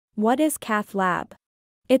What is Cath Lab?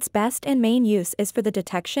 Its best and main use is for the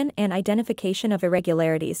detection and identification of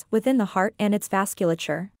irregularities within the heart and its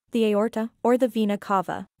vasculature, the aorta, or the vena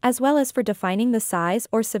cava, as well as for defining the size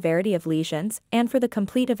or severity of lesions and for the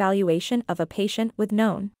complete evaluation of a patient with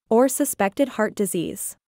known or suspected heart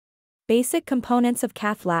disease. Basic components of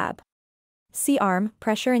Cath Lab: C-arm,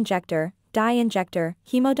 pressure injector, dye injector,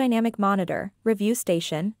 hemodynamic monitor, review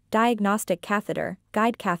station, diagnostic catheter,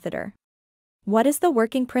 guide catheter. What is the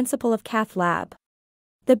working principle of Cath Lab?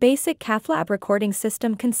 The basic Cath Lab recording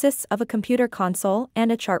system consists of a computer console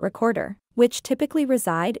and a chart recorder, which typically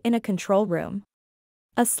reside in a control room.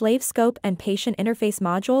 A slave scope and patient interface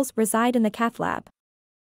modules reside in the Cath Lab.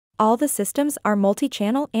 All the systems are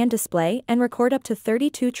multi-channel and display and record up to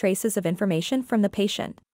 32 traces of information from the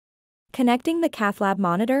patient. Connecting the Cath Lab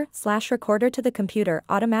monitor/recorder to the computer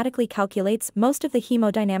automatically calculates most of the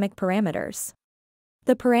hemodynamic parameters.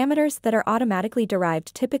 The parameters that are automatically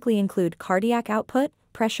derived typically include cardiac output,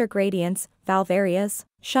 pressure gradients, valve areas,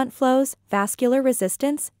 shunt flows, vascular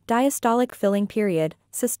resistance, diastolic filling period,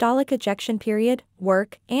 systolic ejection period,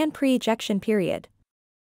 work, and pre-ejection period.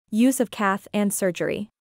 Use of cath and surgery.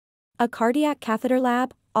 A cardiac catheter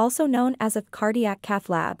lab, also known as a cardiac cath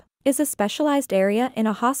lab, is a specialized area in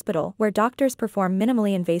a hospital where doctors perform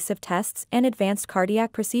minimally invasive tests and advanced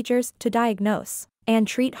cardiac procedures to diagnose and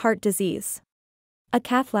treat heart disease. A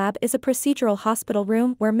cath lab is a procedural hospital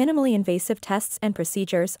room where minimally invasive tests and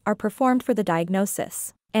procedures are performed for the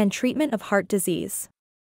diagnosis and treatment of heart disease.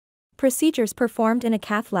 Procedures performed in a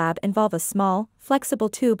cath lab involve a small, flexible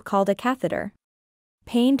tube called a catheter.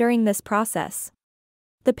 Pain during this process.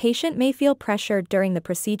 The patient may feel pressure during the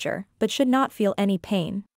procedure, but should not feel any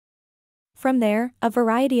pain. From there, a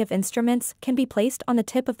variety of instruments can be placed on the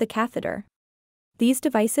tip of the catheter. These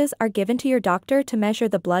devices are given to your doctor to measure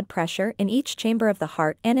the blood pressure in each chamber of the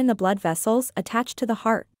heart and in the blood vessels attached to the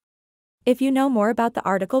heart. If you know more about the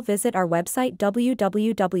article, visit our website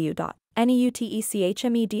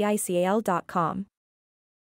www.neutechmedical.com.